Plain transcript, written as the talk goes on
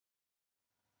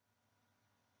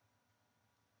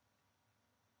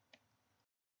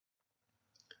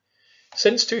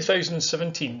Since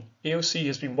 2017, AOC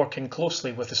has been working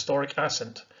closely with Historic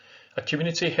Assynt, a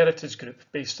community heritage group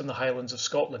based in the Highlands of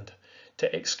Scotland,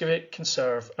 to excavate,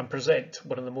 conserve and present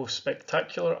one of the most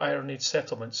spectacular Iron Age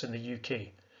settlements in the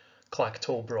UK,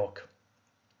 Clachtoll Broch.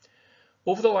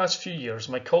 Over the last few years,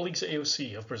 my colleagues at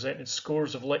AOC have presented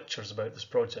scores of lectures about this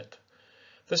project.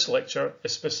 This lecture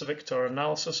is specific to our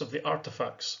analysis of the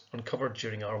artefacts uncovered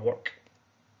during our work.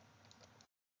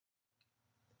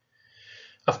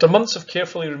 After months of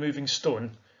carefully removing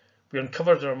stone, we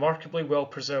uncovered a remarkably well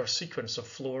preserved sequence of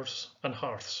floors and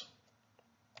hearths.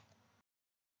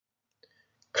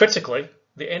 Critically,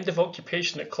 the end of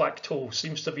occupation at Clachtoll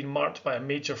seems to have been marked by a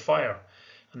major fire,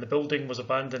 and the building was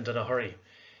abandoned in a hurry,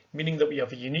 meaning that we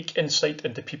have a unique insight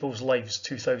into people's lives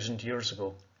 2,000 years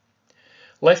ago.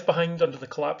 Left behind under the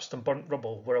collapsed and burnt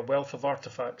rubble were a wealth of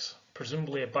artefacts,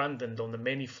 presumably abandoned on the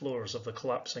many floors of the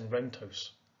collapsing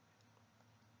roundhouse.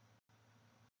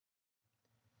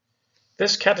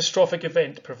 This catastrophic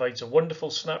event provides a wonderful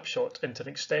snapshot into an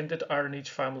extended Iron Age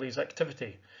family's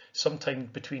activity sometime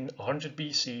between 100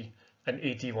 BC and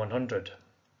AD 100.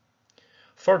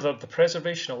 Further, the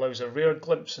preservation allows a rare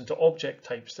glimpse into object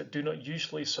types that do not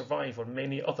usually survive on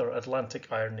many other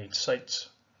Atlantic Iron Age sites.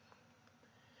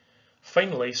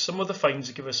 Finally, some of the finds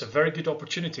give us a very good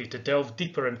opportunity to delve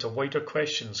deeper into wider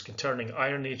questions concerning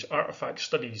Iron Age artefact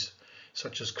studies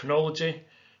such as chronology,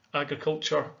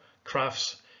 agriculture,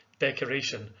 crafts,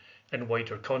 decoration and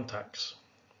wider contacts.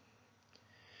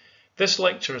 This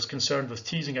lecture is concerned with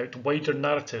teasing out wider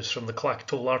narratives from the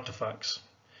Clachtoll artefacts.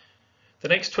 The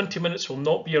next 20 minutes will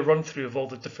not be a run through of all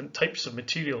the different types of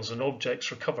materials and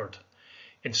objects recovered.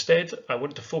 Instead, I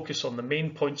want to focus on the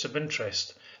main points of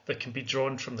interest that can be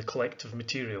drawn from the collective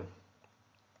material.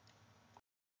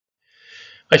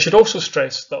 I should also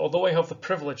stress that although I have the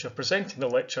privilege of presenting the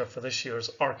lecture for this year's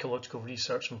Archaeological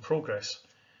Research in Progress,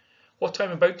 what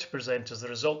I'm about to present is the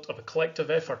result of a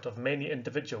collective effort of many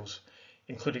individuals,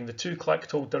 including the two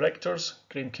Clachtoll directors,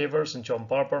 Graeme Cavers and John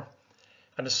Barber,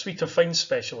 and a suite of finds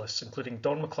specialists, including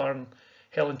Dawn McLaren,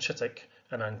 Helen Chittick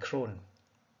and Anne Crone.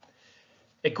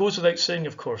 It goes without saying,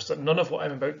 of course, that none of what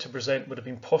I'm about to present would have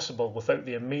been possible without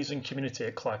the amazing community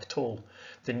at Clachtoll,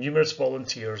 the numerous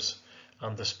volunteers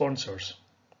and the sponsors.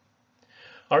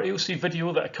 Our AOC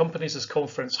video that accompanies this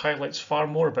conference highlights far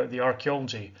more about the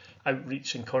archaeology,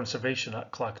 outreach and conservation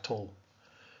at Clachtoll.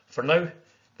 For now,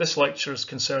 this lecture is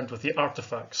concerned with the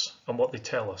artefacts and what they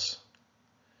tell us.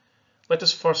 Let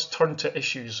us first turn to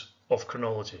issues of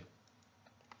chronology.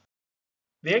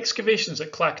 The excavations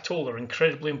at Clachtoll are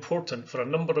incredibly important for a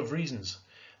number of reasons,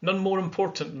 none more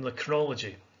important than the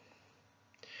chronology.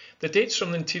 The dates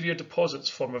from the interior deposits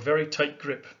form a very tight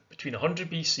group between 100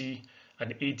 BC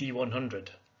and AD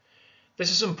 100. This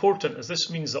is important as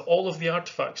this means that all of the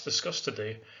artefacts discussed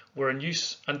today were in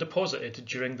use and deposited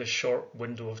during this short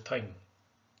window of time.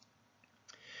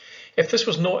 If this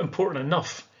was not important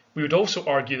enough, we would also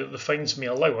argue that the finds may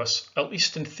allow us, at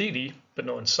least in theory but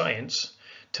not in science,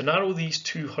 to narrow these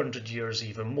 200 years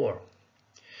even more.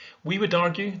 We would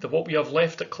argue that what we have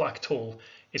left at Clachtoll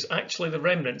is actually the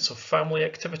remnants of family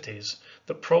activities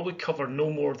that probably cover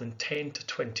no more than 10 to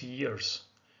 20 years.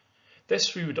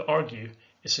 This, we would argue,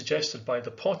 is suggested by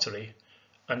the pottery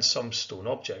and some stone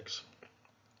objects.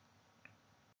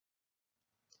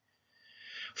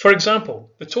 For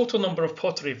example, the total number of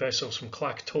pottery vessels from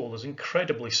Clachtoll is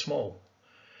incredibly small.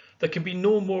 There can be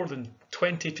no more than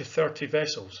 20 to 30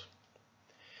 vessels.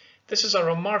 This is a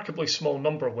remarkably small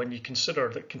number when you consider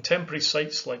that contemporary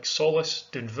sites like Solis,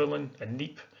 Dunvillen and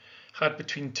Neep had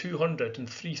between 200 and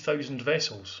 3,000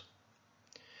 vessels.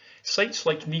 Sites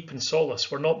like Neep and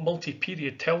Solis were not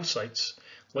multi-period tell sites,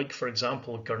 like for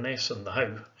example Gurness and the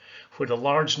How, where the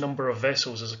large number of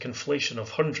vessels is a conflation of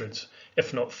hundreds,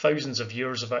 if not thousands of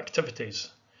years of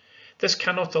activities. This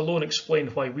cannot alone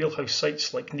explain why wheelhouse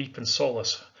sites like Neep and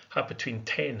Solis have between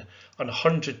 10 and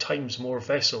 100 times more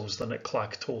vessels than at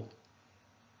Clachtoll.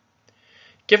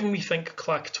 Given we think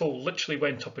Clachtoll literally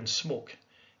went up in smoke,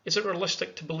 is it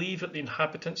realistic to believe that the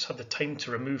inhabitants had the time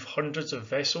to remove hundreds of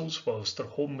vessels whilst their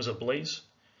home was ablaze?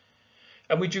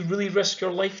 And would you really risk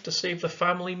your life to save the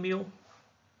family meal?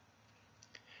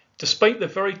 Despite the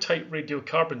very tight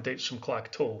radiocarbon dates from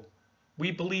Clachtoll,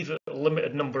 we believe that a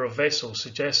limited number of vessels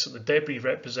suggests that the debris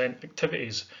represent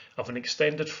activities of an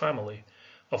extended family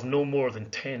of no more than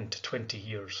 10 to 20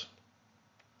 years.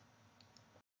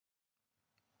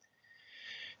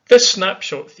 This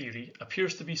snapshot theory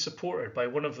appears to be supported by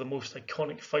one of the most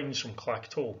iconic finds from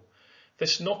Clachtoll,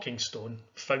 this knocking stone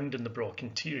found in the Broch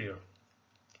interior.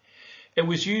 It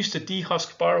was used to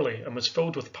dehusk barley and was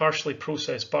filled with partially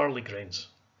processed barley grains.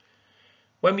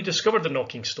 When we discovered the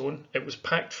knocking stone, it was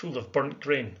packed full of burnt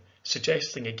grain,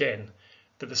 suggesting again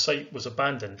that the site was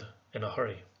abandoned in a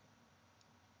hurry.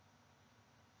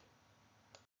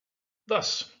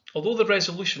 Thus, although the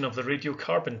resolution of the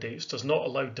radiocarbon dates does not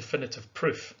allow definitive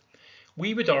proof,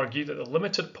 we would argue that the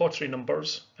limited pottery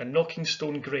numbers and knocking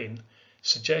stone grain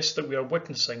suggest that we are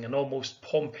witnessing an almost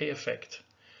Pompeii effect,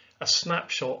 a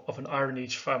snapshot of an Iron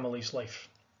Age family's life.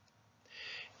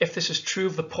 If this is true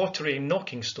of the pottery and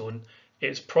knocking stone, it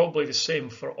is probably the same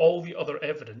for all the other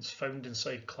evidence found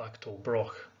inside Clachtoll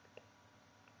Broch.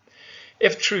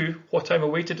 If true, what I'm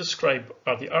away to describe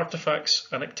are the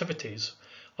artefacts and activities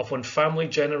of one family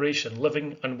generation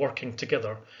living and working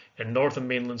together in northern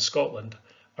mainland Scotland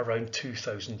around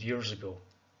 2,000 years ago.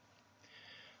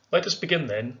 Let us begin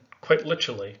then, quite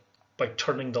literally, by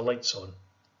turning the lights on.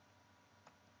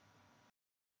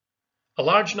 A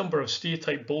large number of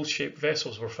stereotype bowl-shaped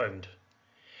vessels were found.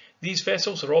 These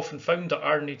vessels are often found at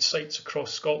Iron Age sites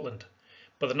across Scotland,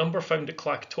 but the number found at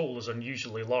Clachtoll is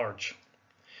unusually large.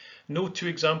 No two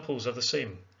examples are the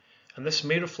same, and this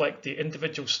may reflect the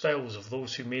individual styles of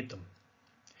those who made them.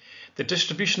 The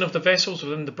distribution of the vessels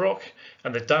within the Broch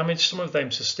and the damage some of them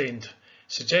sustained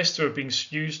suggest they were being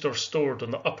used or stored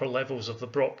on the upper levels of the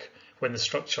Broch when the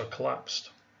structure collapsed.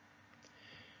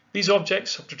 These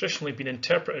objects have traditionally been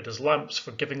interpreted as lamps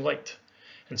for giving light,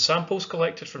 and samples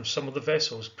collected from some of the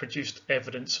vessels produced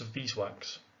evidence of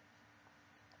beeswax.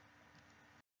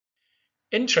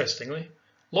 Interestingly,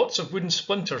 lots of wooden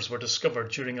splinters were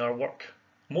discovered during our work,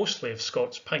 mostly of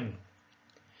Scots pine.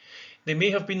 They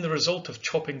may have been the result of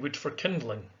chopping wood for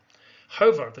kindling.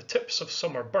 However, the tips of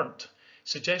some are burnt,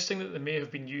 suggesting that they may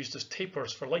have been used as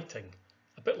tapers for lighting,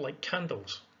 a bit like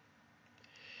candles.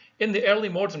 In the early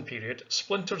modern period,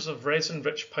 splinters of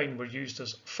resin-rich pine were used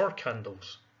as fir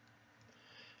candles.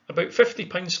 About 50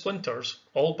 pine splinters,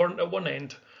 all burnt at one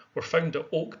end, were found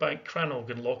at Oakbank Crannog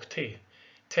in Loch Tay,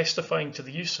 testifying to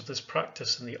the use of this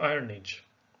practice in the Iron Age.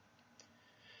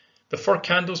 The fir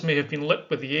candles may have been lit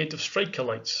with the aid of striker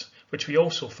lights, which we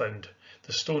also found,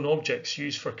 the stone objects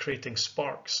used for creating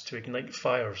sparks to ignite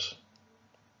fires.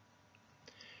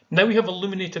 Now we have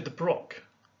illuminated the Broch.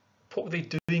 What were they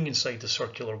doing inside the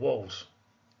circular walls?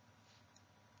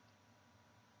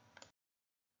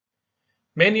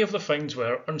 Many of the finds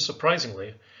were,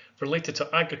 unsurprisingly, related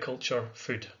to agriculture,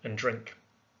 food and drink.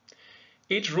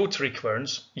 8 rotary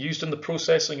querns, used in the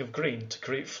processing of grain to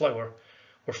create flour,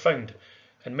 were found,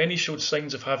 and many showed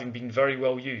signs of having been very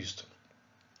well used.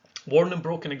 Worn and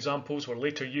broken examples were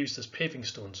later used as paving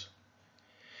stones.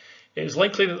 It is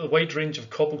likely that the wide range of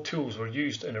cobble tools were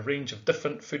used in a range of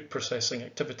different food processing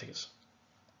activities.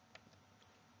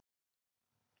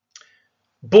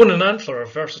 Bone and antler are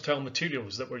versatile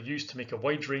materials that were used to make a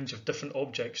wide range of different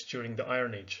objects during the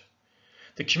Iron Age.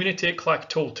 The community at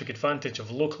Clachtoll took advantage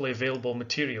of locally available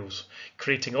materials,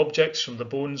 creating objects from the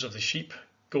bones of the sheep,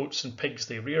 goats and pigs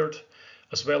they reared,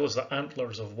 as well as the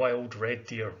antlers of wild red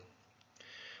deer.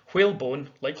 Whalebone,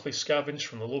 likely scavenged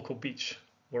from the local beach,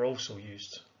 were also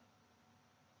used.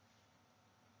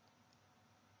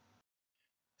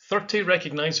 30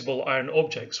 recognisable iron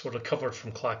objects were recovered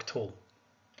from Clachtoll.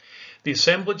 The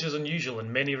assemblage is unusual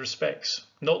in many respects,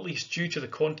 not least due to the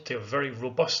quantity of very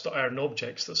robust iron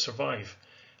objects that survive,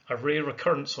 a rare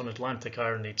occurrence on Atlantic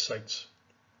Iron Age sites.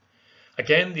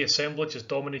 Again, the assemblage is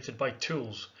dominated by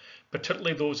tools,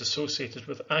 particularly those associated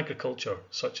with agriculture,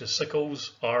 such as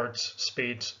sickles, ards,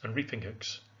 spades and reaping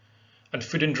hooks, and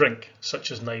food and drink,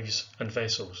 such as knives and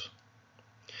vessels.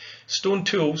 Stone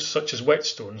tools, such as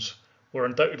whetstones, were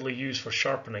undoubtedly used for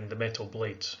sharpening the metal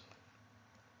blades.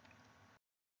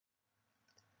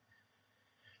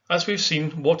 As we've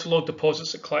seen, waterlogged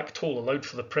deposits at Clachtoll allowed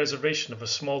for the preservation of a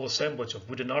small assemblage of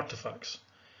wooden artefacts.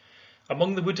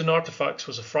 Among the wooden artefacts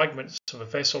was a fragment of a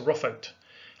vessel roughout,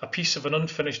 a piece of an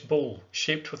unfinished bowl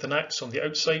shaped with an axe on the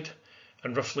outside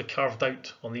and roughly carved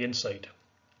out on the inside.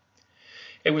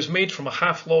 It was made from a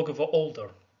half log of alder.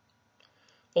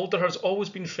 Alder has always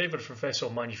been favoured for vessel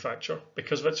manufacture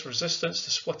because of its resistance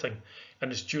to splitting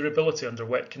and its durability under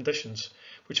wet conditions,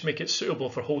 which make it suitable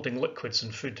for holding liquids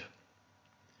and food.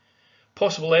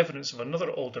 Possible evidence of another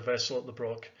alder vessel at the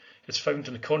Broch is found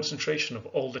in a concentration of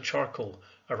alder charcoal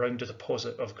around a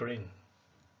deposit of grain.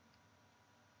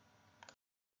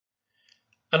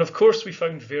 And of course we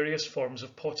found various forms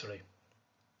of pottery.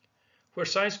 Where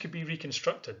size could be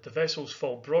reconstructed, the vessels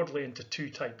fall broadly into 2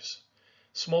 types: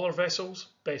 smaller vessels,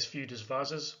 best viewed as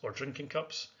vases or drinking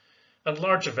cups, and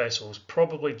larger vessels,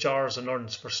 probably jars and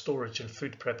urns for storage and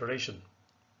food preparation.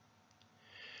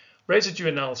 Residue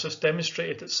analysis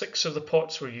demonstrated that 6 of the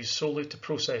pots were used solely to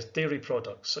process dairy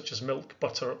products such as milk,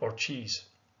 butter or cheese.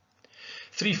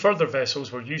 3 further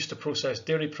vessels were used to process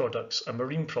dairy products and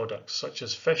marine products such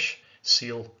as fish,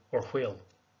 seal or whale.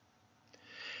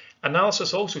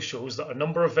 Analysis also shows that a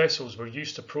number of vessels were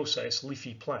used to process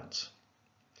leafy plants.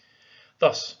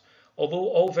 Thus, although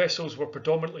all vessels were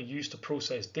predominantly used to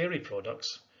process dairy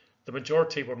products, the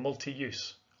majority were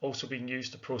multi-use, also being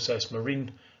used to process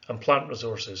marine and plant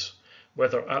resources,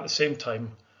 whether at the same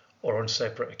time or on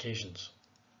separate occasions.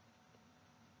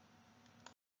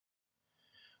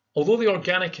 Although the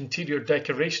organic interior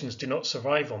decorations do not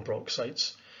survive on Broch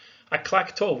sites, at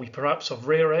Clachtoll we perhaps have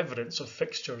rare evidence of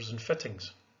fixtures and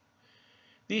fittings.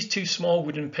 These 2 small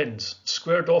wooden pins,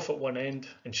 squared off at one end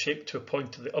and shaped to a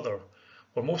point at the other,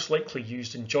 were most likely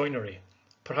used in joinery,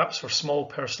 perhaps for small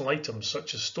personal items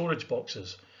such as storage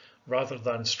boxes, rather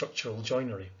than structural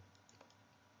joinery.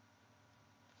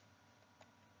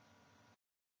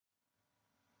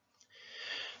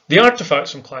 The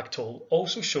artefacts from Clachtoll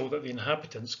also show that the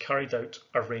inhabitants carried out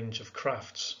a range of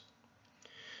crafts.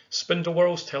 Spindle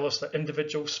whorls tell us that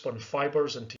individuals spun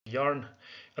fibres into yarn,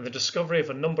 and the discovery of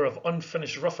a number of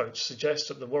unfinished roughouts suggests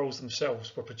that the whorls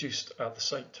themselves were produced at the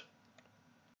site.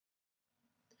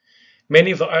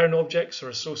 Many of the iron objects are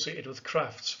associated with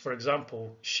crafts, for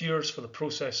example, shears for the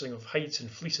processing of hides and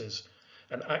fleeces,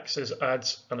 and axes,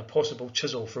 adze and a possible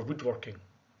chisel for woodworking.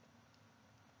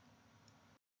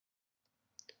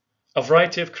 A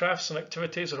variety of crafts and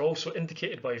activities are also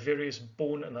indicated by various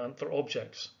bone and antler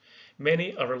objects.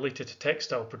 Many are related to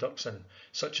textile production,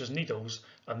 such as needles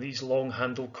and these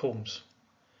long-handled combs.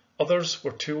 Others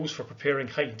were tools for preparing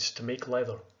hides to make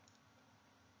leather.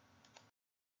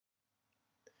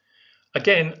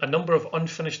 Again, a number of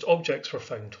unfinished objects were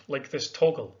found, like this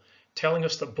toggle, telling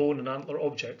us that bone and antler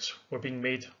objects were being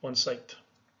made on site.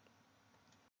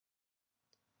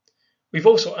 We've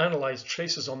also analysed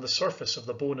traces on the surface of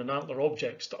the bone and antler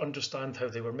objects to understand how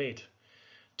they were made.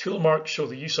 Tool marks show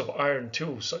the use of iron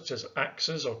tools such as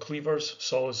axes or cleavers,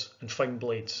 saws and fine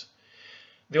blades.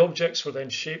 The objects were then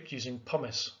shaped using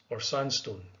pumice or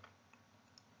sandstone.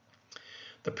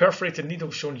 The perforated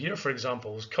needle shown here, for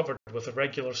example, is covered with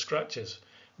irregular scratches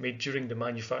made during the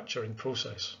manufacturing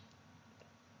process.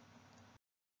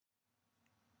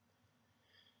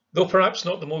 Though perhaps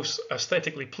not the most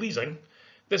aesthetically pleasing,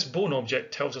 this bone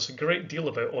object tells us a great deal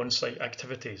about on-site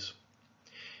activities.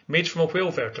 Made from a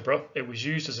whale vertebra, it was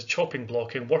used as a chopping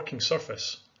block in working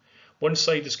surface. One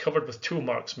side is covered with tool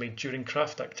marks made during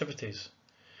craft activities.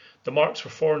 The marks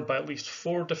were formed by at least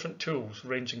 4 different tools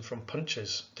ranging from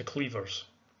punches to cleavers.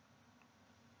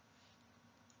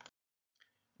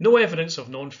 No evidence of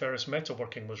non-ferrous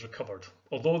metalworking was recovered,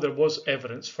 although there was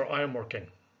evidence for ironworking.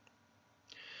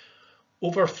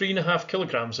 Over 3.5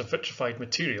 kilograms of vitrified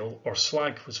material, or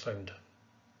slag, was found.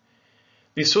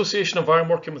 The association of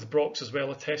ironworking with Brochs is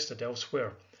well attested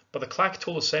elsewhere, but the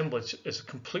Clachtoll assemblage is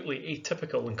completely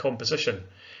atypical in composition,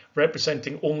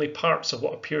 representing only parts of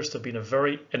what appears to have been a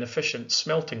very inefficient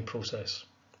smelting process.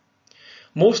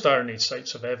 Most Iron Age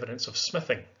sites have evidence of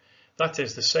smithing, that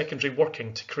is, the secondary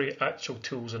working to create actual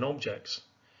tools and objects.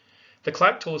 The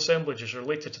Clachtoll assemblage is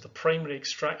related to the primary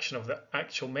extraction of the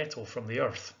actual metal from the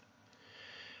earth.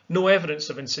 No evidence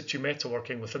of in situ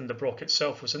metalworking within the Broch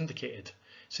itself was indicated,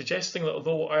 suggesting that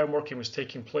although ironworking was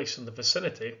taking place in the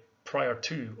vicinity prior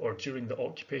to or during the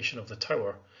occupation of the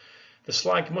tower, the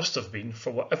slag must have been,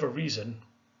 for whatever reason,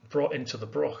 brought into the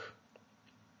Broch.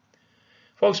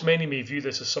 Whilst many may view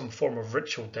this as some form of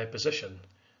ritual deposition,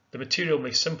 the material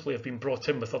may simply have been brought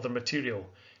in with other material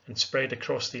and spread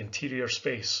across the interior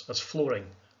space as flooring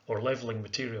or levelling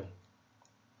material.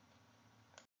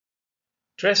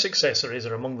 Dress accessories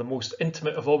are among the most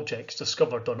intimate of objects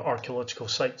discovered on archaeological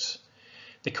sites.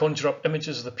 They conjure up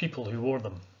images of the people who wore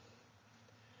them.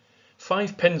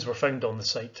 5 pins were found on the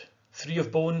site, 3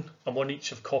 of bone and 1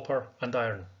 each of copper and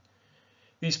iron.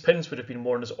 These pins would have been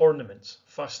worn as ornaments,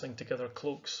 fastening together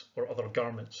cloaks or other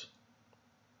garments.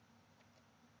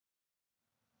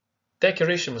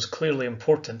 Decoration was clearly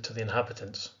important to the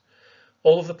inhabitants.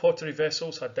 All of the pottery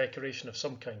vessels had decoration of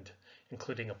some kind,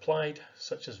 including applied,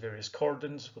 such as various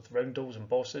cordons with roundels and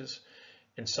bosses,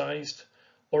 incised,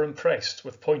 or impressed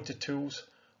with pointed tools,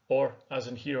 or, as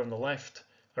in here on the left,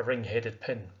 a ring-headed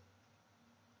pin.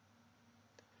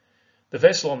 The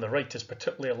vessel on the right is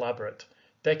particularly elaborate,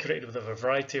 decorated with a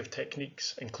variety of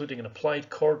techniques, including an applied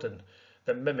cordon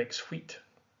that mimics wheat.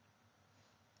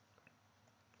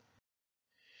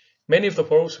 Many of the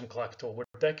whorls from Clachtoll were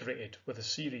decorated with a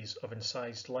series of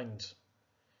incised lines.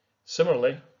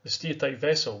 Similarly, the steatite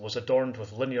vessel was adorned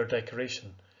with linear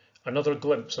decoration, another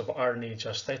glimpse of Iron Age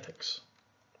aesthetics.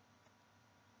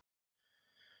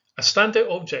 A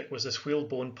standout object was this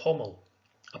whalebone pommel,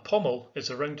 A pommel is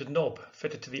a rounded knob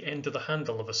fitted to the end of the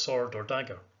handle of a sword or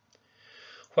dagger.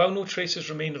 While no traces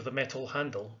remain of the metal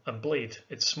handle and blade,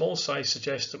 its small size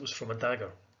suggests it was from a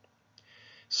dagger.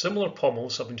 Similar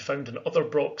pommels have been found in other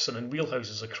brochs and in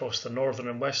wheelhouses across the northern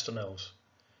and western Isles.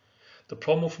 The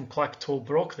pommel from Clachtoll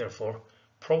Broch, therefore,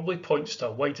 probably points to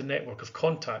a wider network of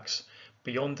contacts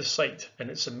beyond the site in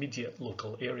its immediate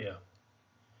local area.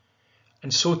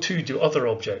 And so too do other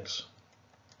objects.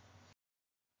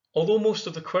 Although most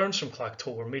of the querns from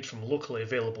Clachtoll were made from locally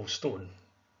available stone,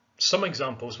 some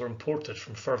examples were imported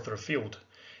from further afield,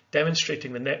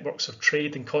 demonstrating the networks of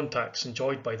trade and contacts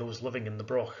enjoyed by those living in the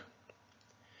broch.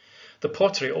 The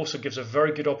pottery also gives a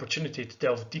very good opportunity to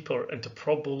delve deeper into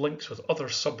probable links with other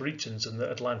sub-regions in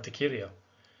the Atlantic area.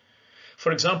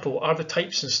 For example, are the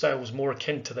types and styles more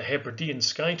akin to the Hebridean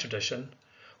Skye tradition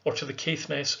or to the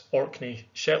Caithness, Orkney,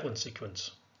 Shetland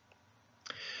sequence?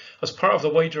 As part of the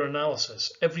wider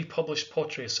analysis, every published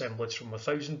pottery assemblage from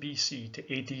 1000 BC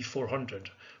to AD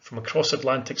 400 from across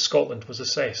Atlantic Scotland was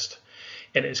assessed,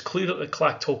 and it is clear that the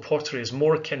Clachtoll pottery is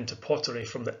more akin to pottery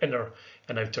from the Inner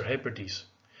and Outer Hebrides,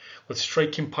 with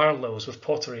striking parallels with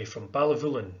pottery from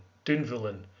Ballyvullen,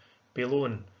 Doonvullen,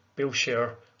 Baylone,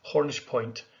 Bailshare, Hornish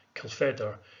Point,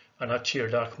 Kilfedder and Achir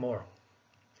Darkmore.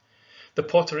 The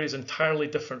pottery is entirely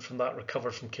different from that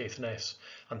recovered from Caithness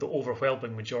and the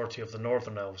overwhelming majority of the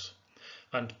Northern Isles,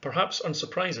 and, perhaps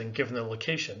unsurprising given the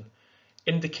location,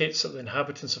 indicates that the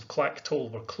inhabitants of Clachtoll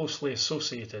were closely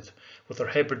associated with their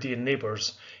Hebridean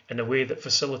neighbours in a way that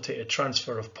facilitated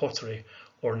transfer of pottery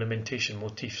ornamentation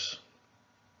motifs.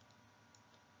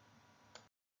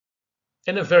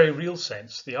 In a very real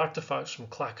sense, the artefacts from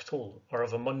Clachtoll are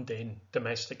of a mundane,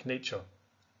 domestic nature.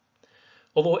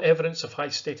 Although evidence of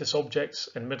high-status objects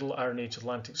in Middle Iron Age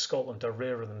Atlantic Scotland are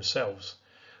rare in themselves,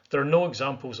 there are no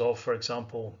examples of, for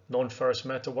example, non-ferrous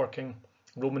metalworking,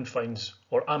 Roman finds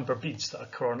or amber beads that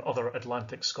occur on other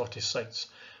Atlantic Scottish sites,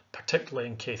 particularly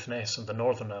in Caithness and the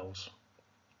Northern Isles.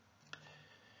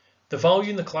 The value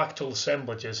in the Clachtoll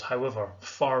assemblage is, however,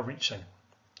 far-reaching.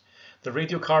 The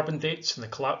radiocarbon dates and the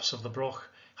collapse of the broch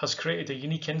has created a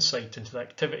unique insight into the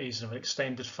activities of an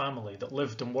extended family that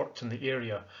lived and worked in the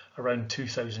area around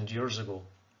 2000 years ago.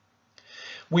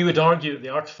 We would argue that the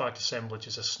artefact assemblage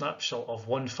is a snapshot of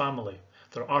one family,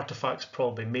 their artefacts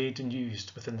probably made and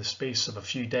used within the space of a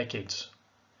few decades.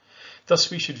 Thus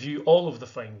we should view all of the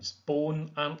finds,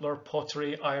 bone, antler,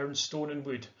 pottery, iron, stone and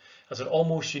wood, as an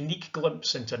almost unique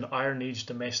glimpse into an Iron Age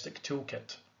domestic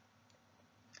toolkit.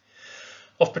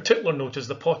 Of particular note is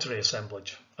the pottery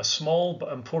assemblage, a small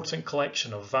but important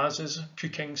collection of vases,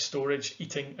 cooking, storage,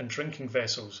 eating and drinking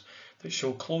vessels that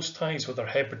show close ties with our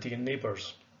Hebridean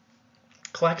neighbours.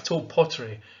 Clachtoll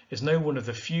pottery is now one of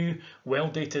the few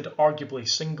well-dated, arguably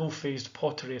single-phased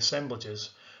pottery assemblages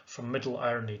from Middle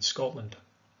Iron Age Scotland,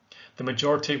 the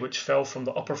majority which fell from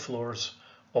the upper floors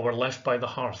or were left by the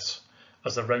hearths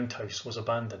as the roundhouse was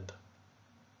abandoned.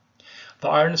 The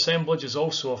iron assemblage is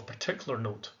also of particular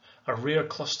note, a rare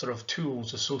cluster of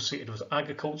tools associated with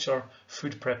agriculture,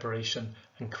 food preparation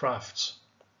and crafts.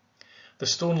 The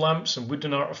stone lamps and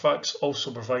wooden artefacts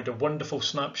also provide a wonderful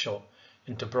snapshot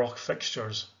into broch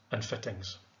fixtures and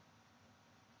fittings.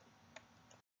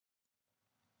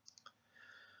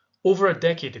 Over a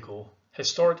decade ago,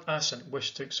 Historic Assynt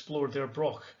wished to explore their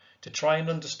broch to try and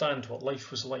understand what life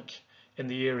was like in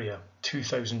the area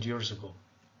 2000 years ago.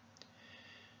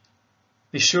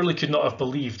 They surely could not have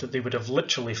believed that they would have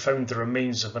literally found the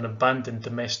remains of an abandoned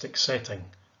domestic setting,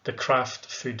 the craft,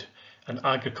 food and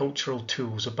agricultural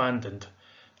tools abandoned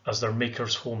as their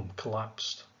maker's home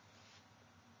collapsed.